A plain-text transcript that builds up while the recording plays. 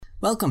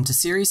Welcome to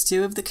Series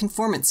 2 of the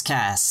Conformance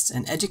Cast,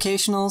 an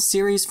educational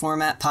series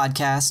format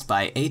podcast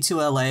by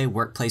A2LA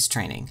Workplace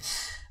Training,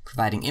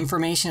 providing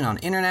information on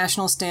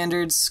international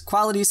standards,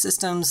 quality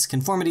systems,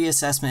 conformity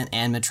assessment,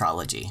 and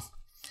metrology.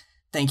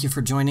 Thank you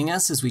for joining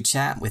us as we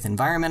chat with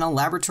environmental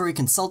laboratory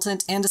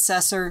consultant and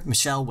assessor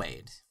Michelle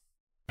Wade.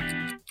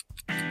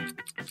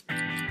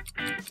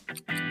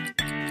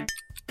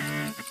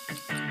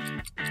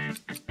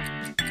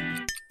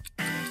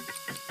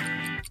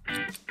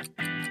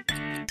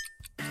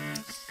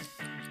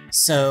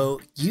 So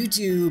you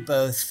do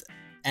both,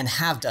 and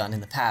have done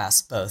in the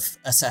past, both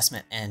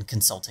assessment and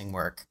consulting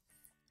work.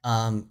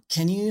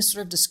 Can you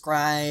sort of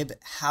describe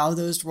how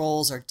those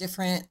roles are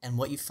different and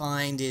what you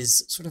find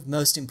is sort of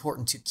most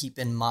important to keep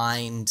in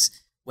mind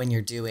when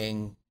you're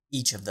doing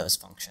each of those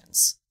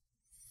functions?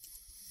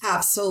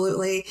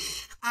 Absolutely.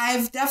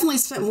 I've definitely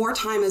spent more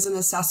time as an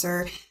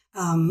assessor.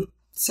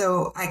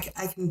 So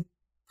I can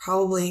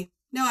probably...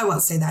 No, I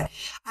won't say that.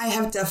 I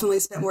have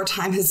definitely spent more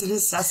time as an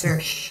assessor,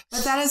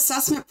 but that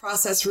assessment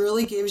process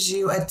really gives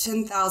you a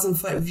 10,000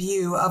 foot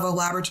view of a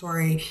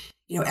laboratory,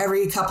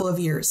 every couple of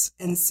years.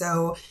 And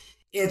so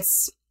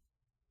it's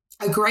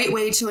a great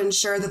way to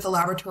ensure that the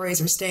laboratories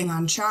are staying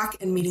on track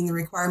and meeting the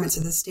requirements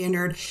of the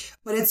standard.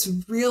 But it's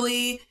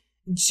really,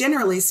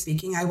 generally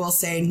speaking, I will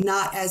say,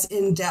 not as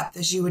in-depth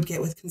as you would get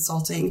with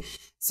consulting.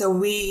 So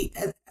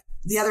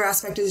the other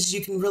aspect is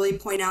you can really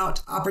point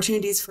out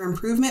opportunities for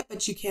improvement,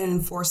 but you can't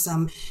enforce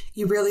them.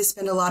 You really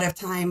spend a lot of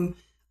time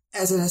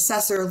as an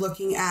assessor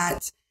looking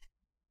at,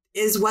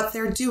 is what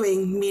they're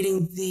doing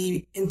meeting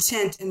the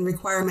intent and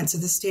requirements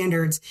of the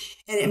standards?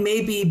 And it may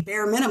be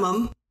bare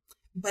minimum,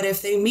 but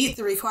if they meet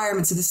the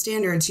requirements of the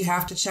standards, you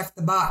have to check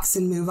the box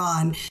and move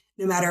on,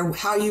 no matter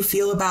how you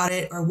feel about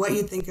it or what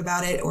you think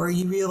about it, or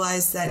you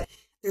realize that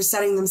they're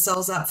setting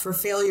themselves up for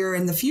failure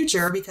in the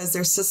future because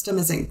their system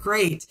isn't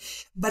great,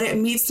 but it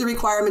meets the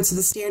requirements of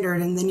the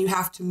standard, and then you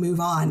have to move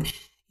on.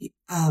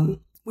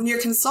 When you're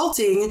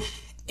consulting,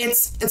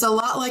 it's a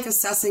lot like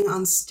assessing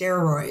on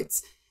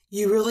steroids.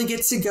 You really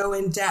get to go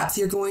in depth.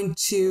 You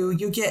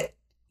get,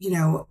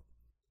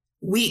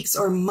 weeks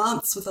or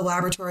months with a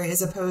laboratory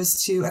as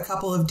opposed to a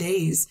couple of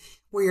days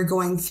where you're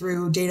going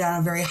through data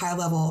on a very high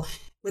level.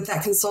 With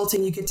that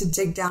consulting, you get to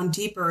dig down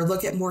deeper,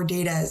 look at more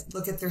data,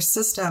 look at their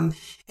system,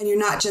 and you're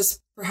not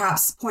just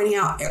perhaps pointing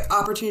out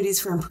opportunities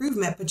for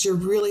improvement, but you're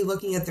really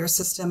looking at their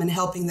system and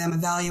helping them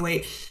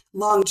evaluate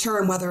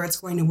long-term whether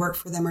it's going to work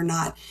for them or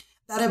not.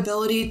 That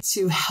ability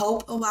to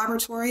help a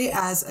laboratory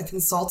as a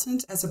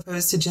consultant, as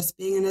opposed to just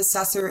being an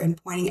assessor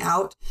and pointing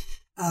out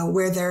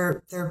where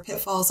their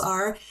pitfalls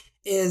are,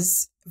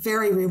 is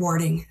very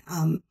rewarding.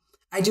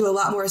 I do a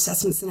lot more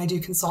assessments than I do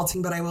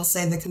consulting, but I will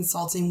say the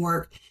consulting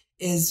work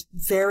is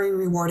very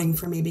rewarding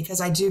for me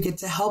because I do get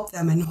to help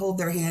them and hold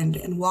their hand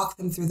and walk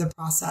them through the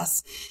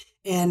process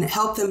and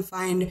help them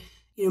find,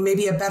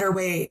 maybe a better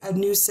way, a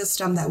new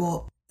system that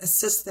will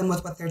assist them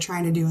with what they're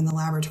trying to do in the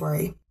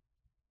laboratory.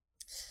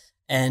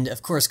 And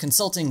of course,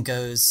 consulting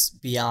goes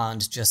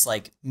beyond just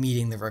like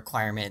meeting the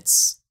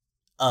requirements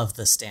of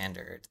the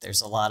standard.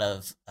 There's a lot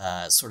of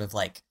sort of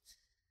like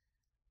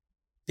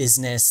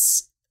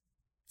business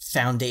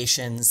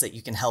foundations that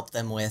you can help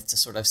them with to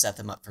sort of set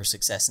them up for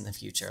success in the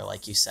future,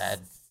 like you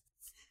said.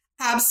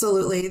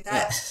 Absolutely.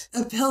 That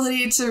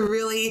ability to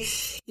really,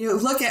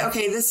 look at,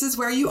 okay, this is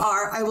where you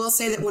are. I will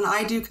say that when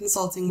I do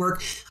consulting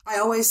work, I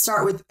always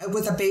start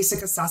with a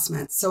basic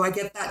assessment. So I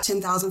get that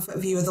 10,000 foot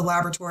view of the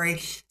laboratory,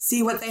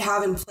 see what they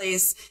have in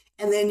place,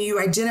 and then you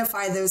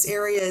identify those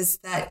areas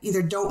that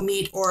either don't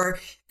meet or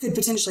could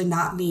potentially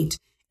not meet,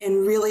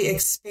 and really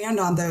expand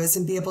on those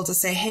and be able to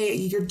say, hey,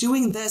 you're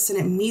doing this and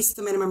it meets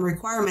the minimum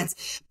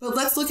requirements, but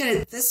let's look at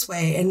it this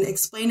way, and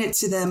explain it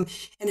to them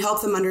and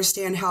help them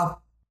understand how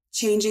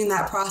changing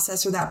that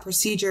process or that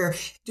procedure,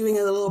 doing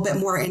it a little bit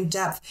more in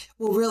depth,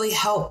 will really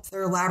help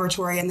their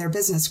laboratory and their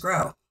business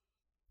grow.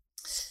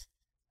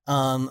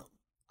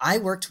 I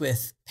worked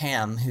with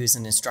Pam, who's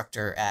an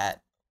instructor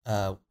at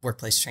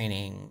Workplace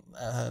Training,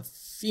 a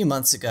few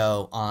months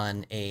ago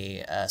on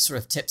a sort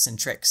of tips and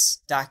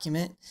tricks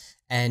document.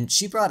 And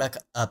she brought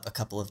up a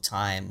couple of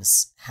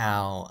times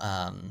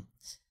how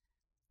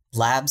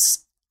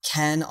labs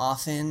can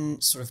often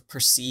sort of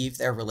perceive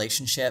their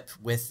relationship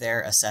with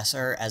their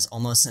assessor as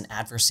almost an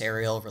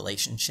adversarial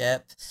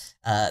relationship.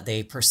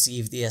 They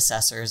perceive the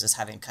assessors as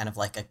having kind of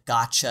like a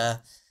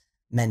gotcha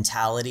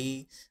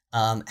mentality.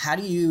 How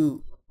do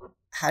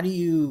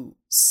you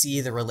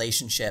see the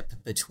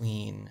relationship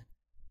between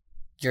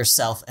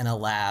yourself and a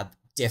lab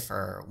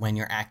differ when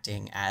you're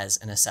acting as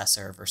an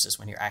assessor versus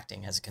when you're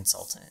acting as a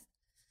consultant?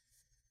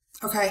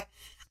 Okay.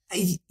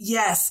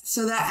 Yes.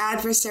 So that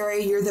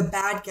adversary, you're the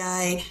bad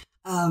guy.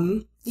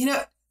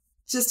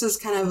 Just as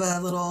kind of a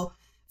little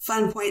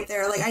fun point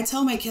there, like I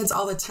tell my kids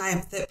all the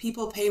time that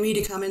people pay me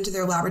to come into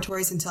their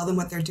laboratories and tell them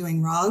what they're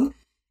doing wrong.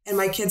 And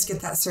my kids get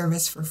that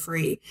service for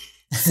free.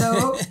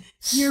 So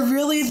you're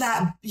really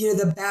that,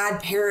 the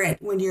bad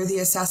parent when you're the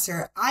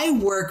assessor. I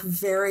work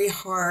very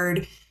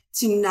hard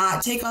to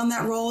not take on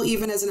that role,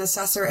 even as an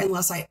assessor,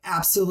 unless I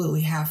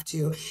absolutely have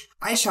to.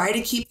 I try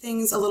to keep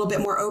things a little bit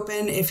more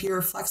open. If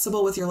you're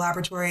flexible with your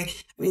laboratory,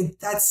 I mean,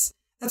 that's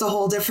a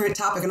whole different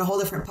topic and a whole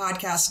different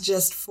podcast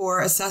just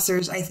for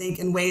assessors, I think,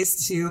 and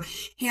ways to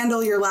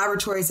handle your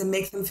laboratories and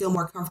make them feel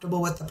more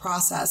comfortable with the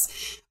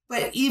process.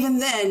 But even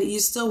then, you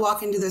still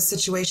walk into those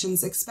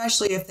situations,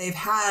 especially if they've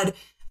had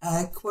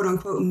a quote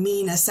unquote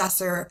mean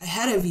assessor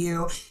ahead of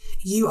you.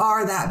 You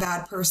are that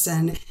bad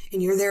person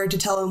and you're there to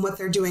tell them what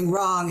they're doing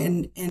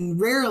wrong. And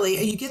rarely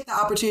you get the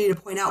opportunity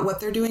to point out what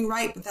they're doing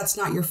right, but that's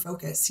not your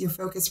focus. Your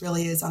focus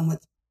really is on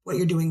what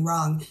you're doing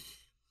wrong.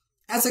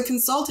 As a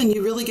consultant,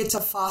 you really get to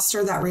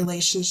foster that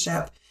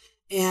relationship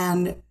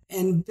and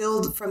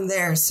build from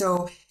there.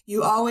 So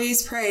you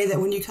always pray that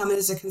when you come in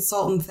as a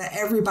consultant, that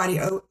everybody,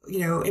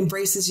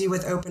 embraces you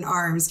with open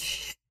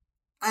arms.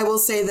 I will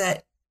say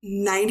that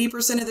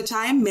 90% of the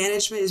time,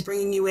 management is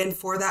bringing you in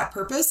for that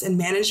purpose, and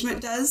management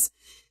does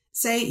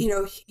say,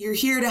 you're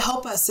here to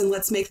help us and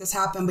let's make this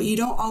happen. But you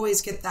don't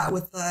always get that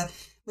with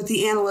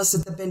the analyst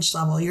at the bench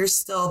level. You're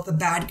still the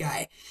bad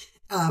guy.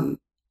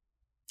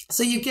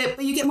 So you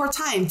get more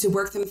time to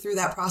work them through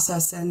that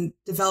process and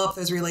develop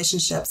those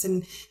relationships.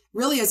 And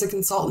really, as a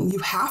consultant, you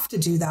have to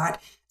do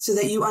that so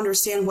that you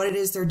understand what it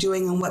is they're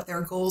doing and what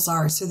their goals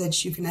are, so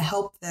that you can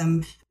help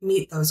them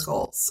meet those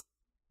goals.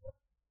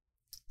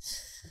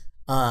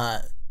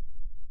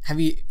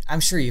 I'm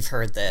sure you've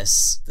heard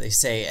this. They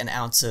say an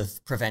ounce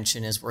of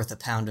prevention is worth a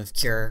pound of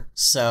cure.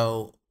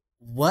 So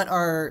what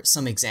are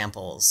some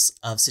examples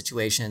of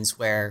situations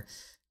where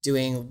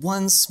doing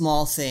one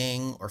small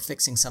thing or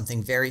fixing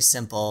something very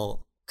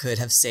simple could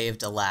have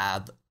saved a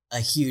lab a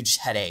huge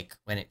headache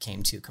when it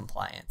came to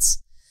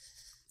compliance?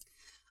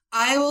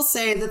 I will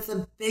say that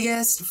the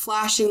biggest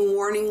flashing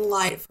warning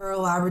light for a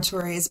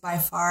laboratory is by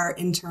far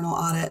internal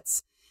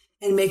audits,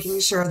 and making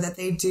sure that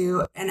they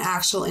do an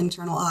actual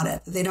internal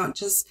audit, that they don't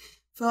just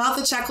fill out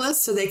the checklist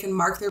so they can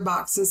mark their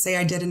box and say,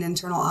 I did an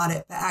internal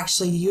audit, but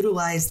actually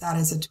utilize that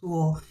as a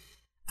tool.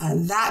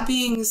 That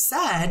being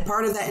said,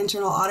 part of that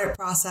internal audit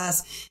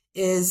process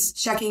is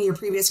checking your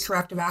previous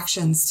corrective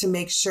actions to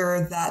make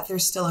sure that they're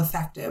still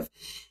effective.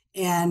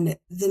 And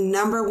the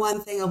number one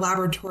thing a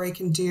laboratory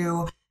can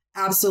do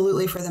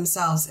absolutely for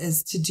themselves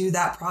is to do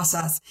that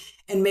process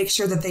and make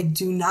sure that they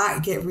do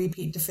not get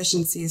repeat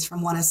deficiencies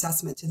from one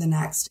assessment to the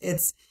next.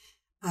 It's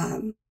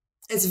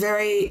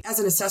very, as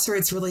an assessor,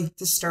 it's really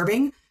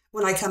disturbing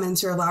when I come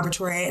into a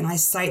laboratory and I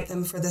cite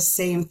them for the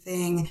same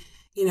thing,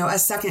 a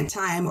second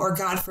time, or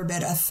God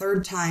forbid, a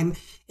third time.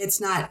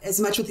 It's not as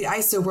much with the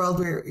ISO world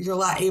where you're a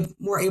lot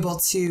more able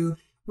to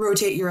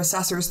rotate your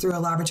assessors through a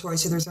laboratory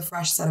so there's a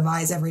fresh set of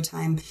eyes every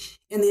time.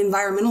 In the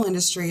environmental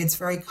industry, it's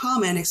very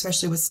common,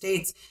 especially with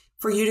states,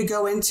 for you to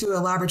go into a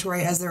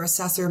laboratory as their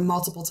assessor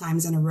multiple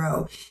times in a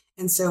row.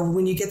 And so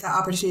when you get the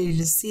opportunity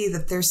to see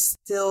that they're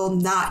still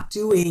not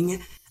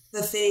doing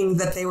the thing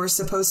that they were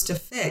supposed to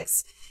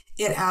fix,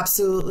 it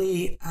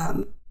absolutely,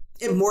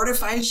 it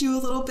mortifies you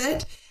a little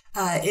bit.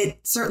 It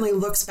certainly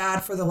looks bad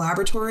for the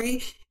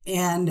laboratory.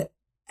 And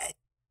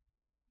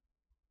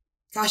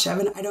gosh,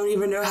 Evan, I don't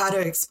even know how to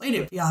explain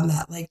it beyond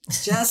that. Like,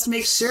 just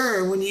make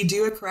sure when you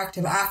do a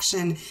corrective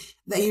action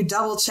that you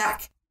double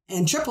check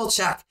and triple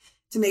check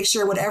to make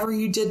sure whatever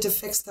you did to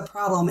fix the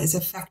problem is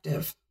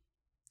effective.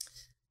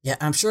 Yeah,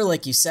 I'm sure,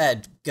 like you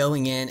said,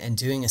 going in and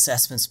doing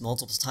assessments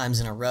multiple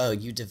times in a row,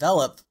 you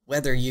develop,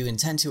 whether you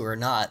intend to or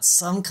not,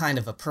 some kind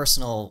of a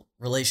personal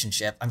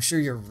relationship. I'm sure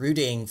you're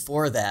rooting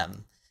for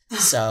them.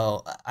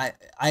 So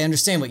I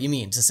understand what you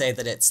mean to say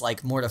that it's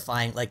like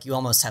mortifying, like you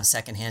almost have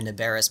secondhand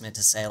embarrassment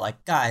to say,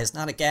 like, guys,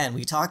 not again.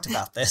 We talked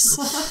about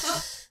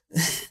this.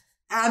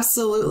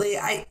 Absolutely.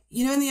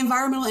 In the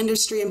environmental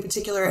industry in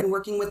particular, and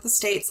working with the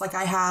states like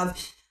I have,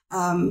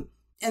 and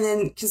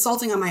then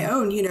consulting on my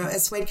own,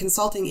 at Swade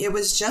Consulting, it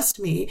was just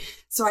me.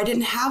 So I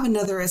didn't have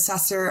another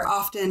assessor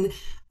often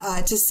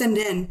to send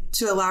in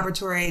to a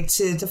laboratory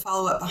to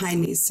follow up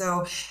behind me.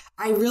 So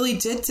I really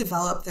did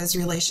develop those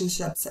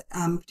relationships,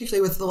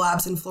 particularly with the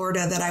labs in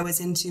Florida that I was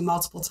into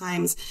multiple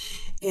times.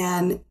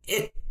 And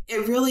it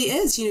really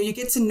is, you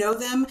get to know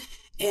them,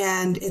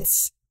 and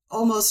it's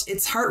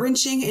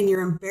heart-wrenching, and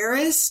you're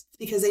embarrassed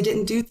because they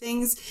didn't do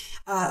things.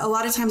 A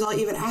lot of times I'll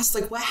even ask,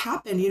 like, what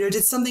happened?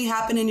 Did something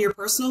happen in your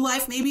personal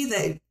life maybe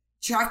that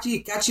got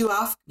you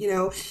off, in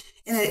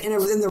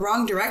the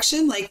wrong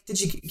direction? Like,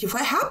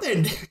 what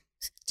happened?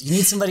 Do you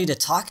need somebody to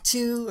talk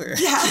to? Or?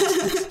 Yeah.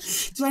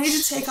 Do I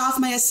need to take off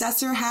my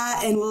assessor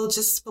hat and we'll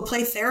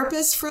play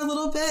therapist for a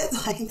little bit?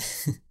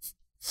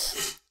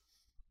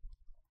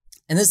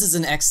 And this is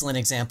an excellent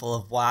example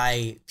of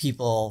why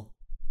people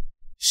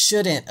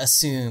shouldn't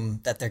assume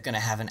that they're going to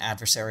have an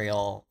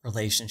adversarial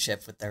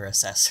relationship with their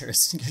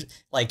assessors.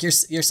 Like,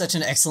 you're such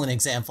an excellent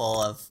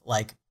example of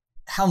like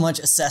how much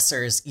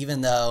assessors, even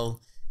though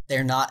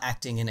they're not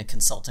acting in a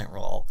consultant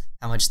role,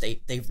 how much they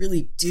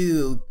really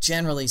do,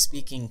 generally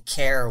speaking,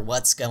 care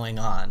what's going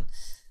on.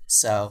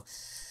 So,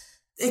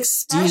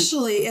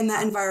 especially in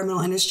that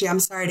environmental industry, I'm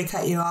sorry to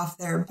cut you off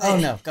there. But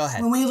no, go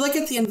ahead. When we look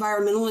at the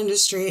environmental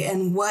industry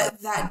and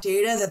what that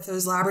data that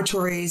those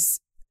laboratories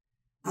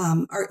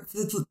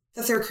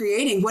that they're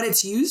creating, what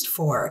it's used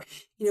for,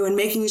 and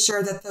making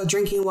sure that the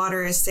drinking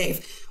water is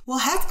safe. Well,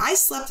 heck, I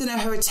slept in a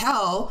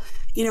hotel,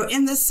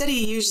 in the city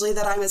usually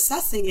that I'm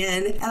assessing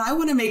in, and I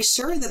want to make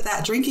sure that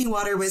that drinking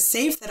water was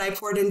safe that I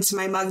poured into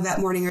my mug that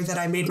morning or that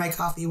I made my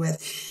coffee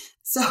with.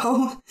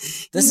 So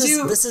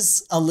this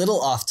is a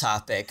little off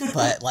topic,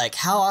 but like,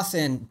 how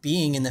often,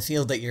 being in the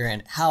field that you're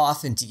in, how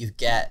often do you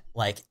get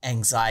like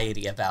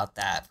anxiety about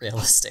that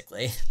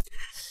realistically?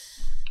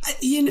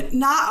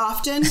 Not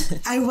often.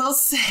 I will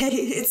say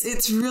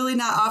it's really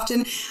not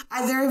often.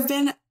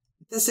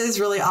 This is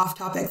really off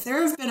topic.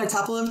 There have been a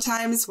couple of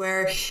times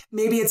where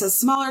maybe it's a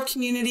smaller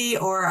community,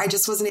 or I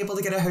just wasn't able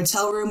to get a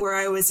hotel room where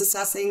I was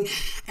assessing,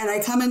 and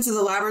I come into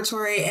the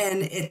laboratory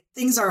and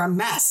things are a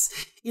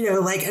mess,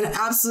 like an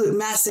absolute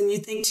mess. And you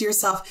think to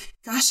yourself,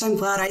 gosh, I'm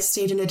glad I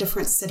stayed in a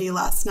different city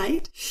last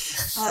night.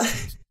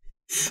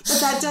 But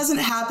that doesn't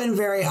happen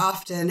very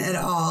often at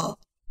all,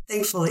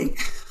 thankfully.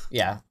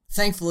 Yeah,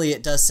 thankfully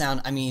it does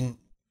sound, you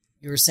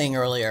were saying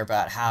earlier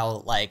about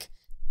how like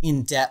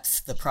in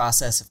depth the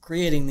process of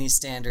creating these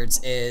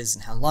standards is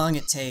and how long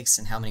it takes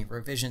and how many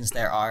revisions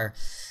there are.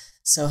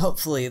 So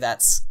hopefully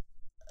that's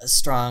a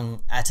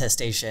strong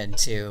attestation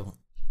to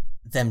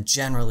them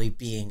generally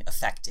being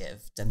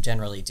effective, them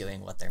generally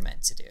doing what they're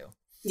meant to do.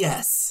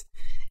 Yes.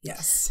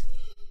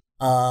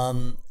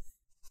 Do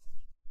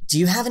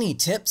you have any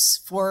tips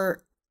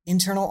for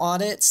internal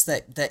audits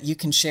that you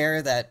can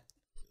share that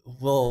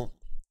will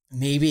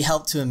maybe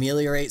help to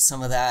ameliorate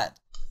some of that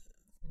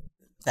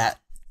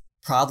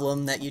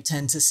problem that you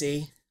tend to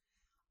see?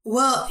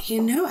 Well,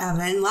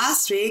 Evan,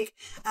 last week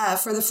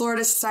for the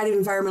Florida Society of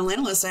Environmental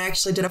Analysts, I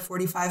actually did a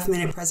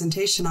 45-minute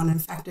presentation on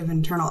effective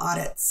internal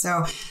audits.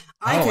 So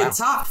I could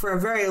talk for a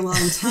very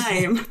long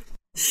time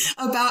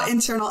about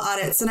internal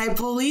audits. And I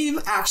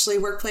believe actually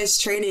Workplace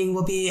Training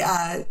will be,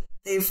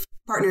 they've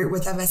partnered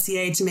with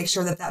FSCA to make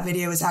sure that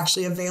video is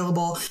actually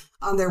available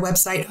on their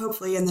website,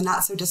 hopefully in the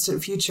not so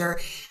distant future.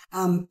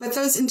 But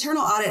those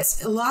internal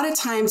audits, a lot of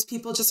times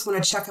people just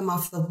want to check them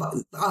off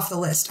the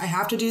list. I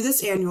have to do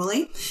this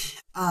annually.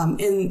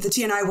 In the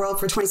TNI world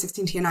for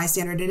 2016 TNI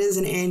standard, it is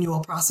an annual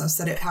process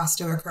that it has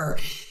to occur.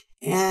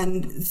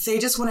 And they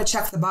just want to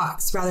check the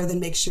box rather than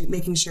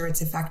making sure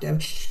it's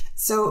effective.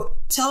 So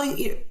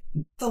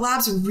the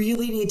labs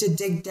really need to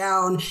dig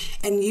down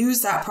and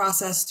use that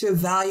process to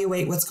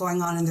evaluate what's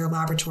going on in their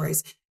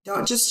laboratories.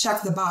 Don't just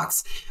check the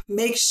box.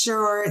 Make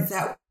sure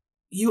that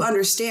you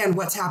understand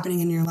what's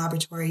happening in your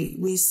laboratory.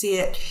 We see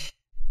it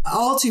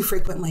all too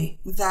frequently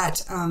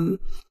that,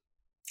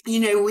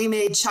 we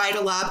may chide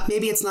a lab.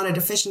 Maybe it's not a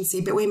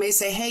deficiency, but we may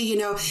say, hey,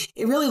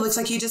 it really looks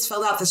like you just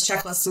filled out this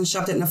checklist and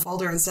shoved it in a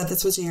folder and said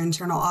this was your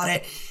internal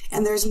audit.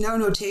 And there's no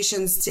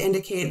notations to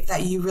indicate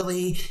that you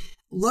really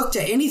looked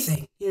at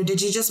anything.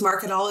 Did you just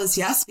mark it all as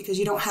yes because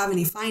you don't have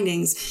any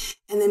findings?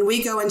 And then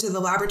we go into the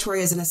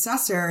laboratory as an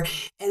assessor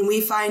and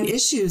we find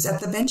issues at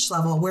the bench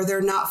level where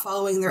they're not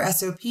following their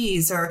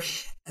SOPs, or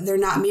they're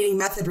not meeting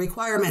method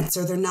requirements,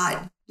 or they're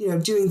not,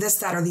 doing this,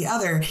 that, or the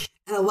other.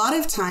 And a lot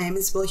of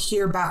times we'll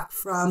hear back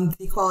from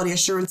the quality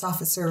assurance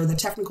officer or the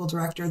technical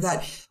director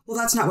that, well,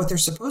 that's not what they're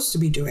supposed to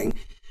be doing.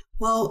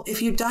 Well,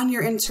 if you'd done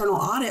your internal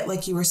audit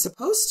like you were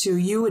supposed to,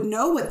 you would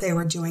know what they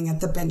were doing at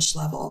the bench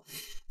level.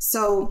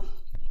 So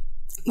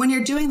when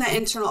you're doing that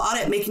internal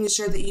audit, making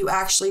sure that you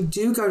actually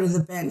do go to the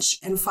bench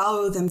and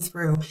follow them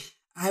through,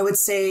 I would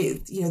say,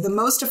 the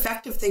most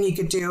effective thing you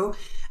could do,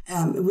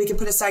 we could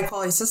put aside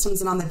quality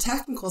systems, and on the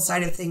technical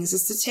side of things,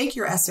 is to take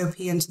your SOP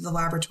into the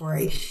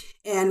laboratory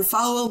and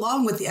follow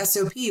along with the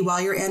SOP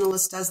while your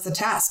analyst does the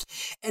test,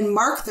 and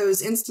mark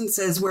those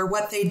instances where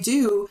what they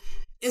do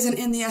isn't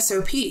in the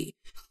SOP.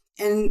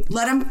 And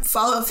let them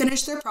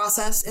finish their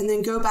process, and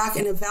then go back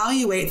and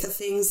evaluate the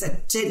things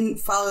that didn't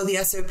follow the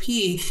SOP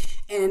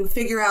and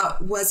figure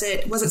out, was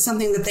it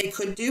something that they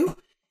could do?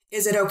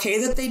 Is it okay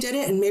that they did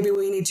it? And maybe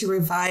we need to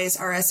revise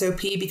our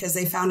SOP because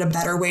they found a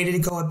better way to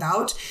go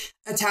about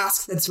a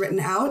task that's written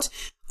out.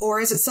 Or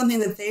is it something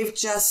that they've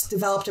just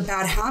developed a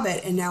bad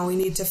habit and now we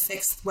need to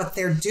fix what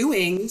they're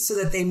doing so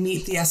that they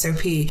meet the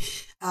SOP?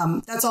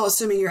 That's all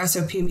assuming your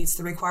SOP meets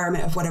the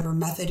requirement of whatever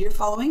method you're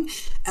following.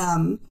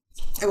 I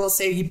will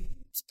say,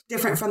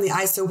 different from the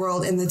ISO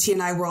world, in the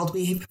TNI world,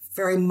 we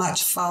very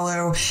much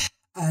follow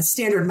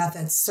standard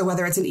methods. So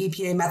whether it's an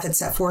EPA method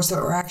set forth,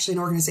 or actually an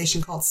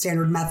organization called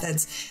Standard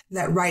Methods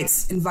that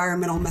writes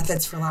environmental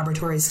methods for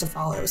laboratories to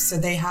follow. So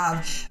they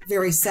have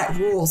very set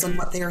rules on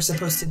what they are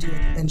supposed to do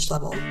at the bench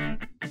level.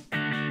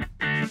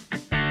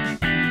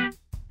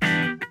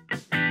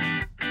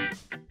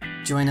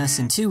 Join us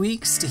in 2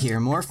 weeks to hear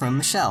more from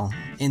Michelle.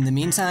 In the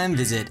meantime,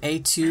 visit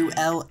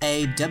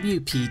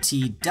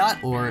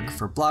a2lawpt.org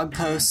for blog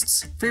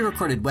posts,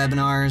 free-recorded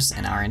webinars,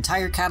 and our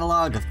entire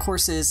catalog of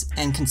courses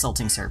and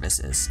consulting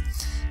services.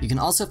 You can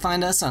also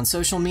find us on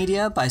social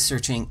media by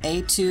searching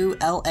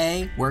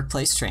A2LA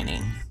Workplace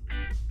Training.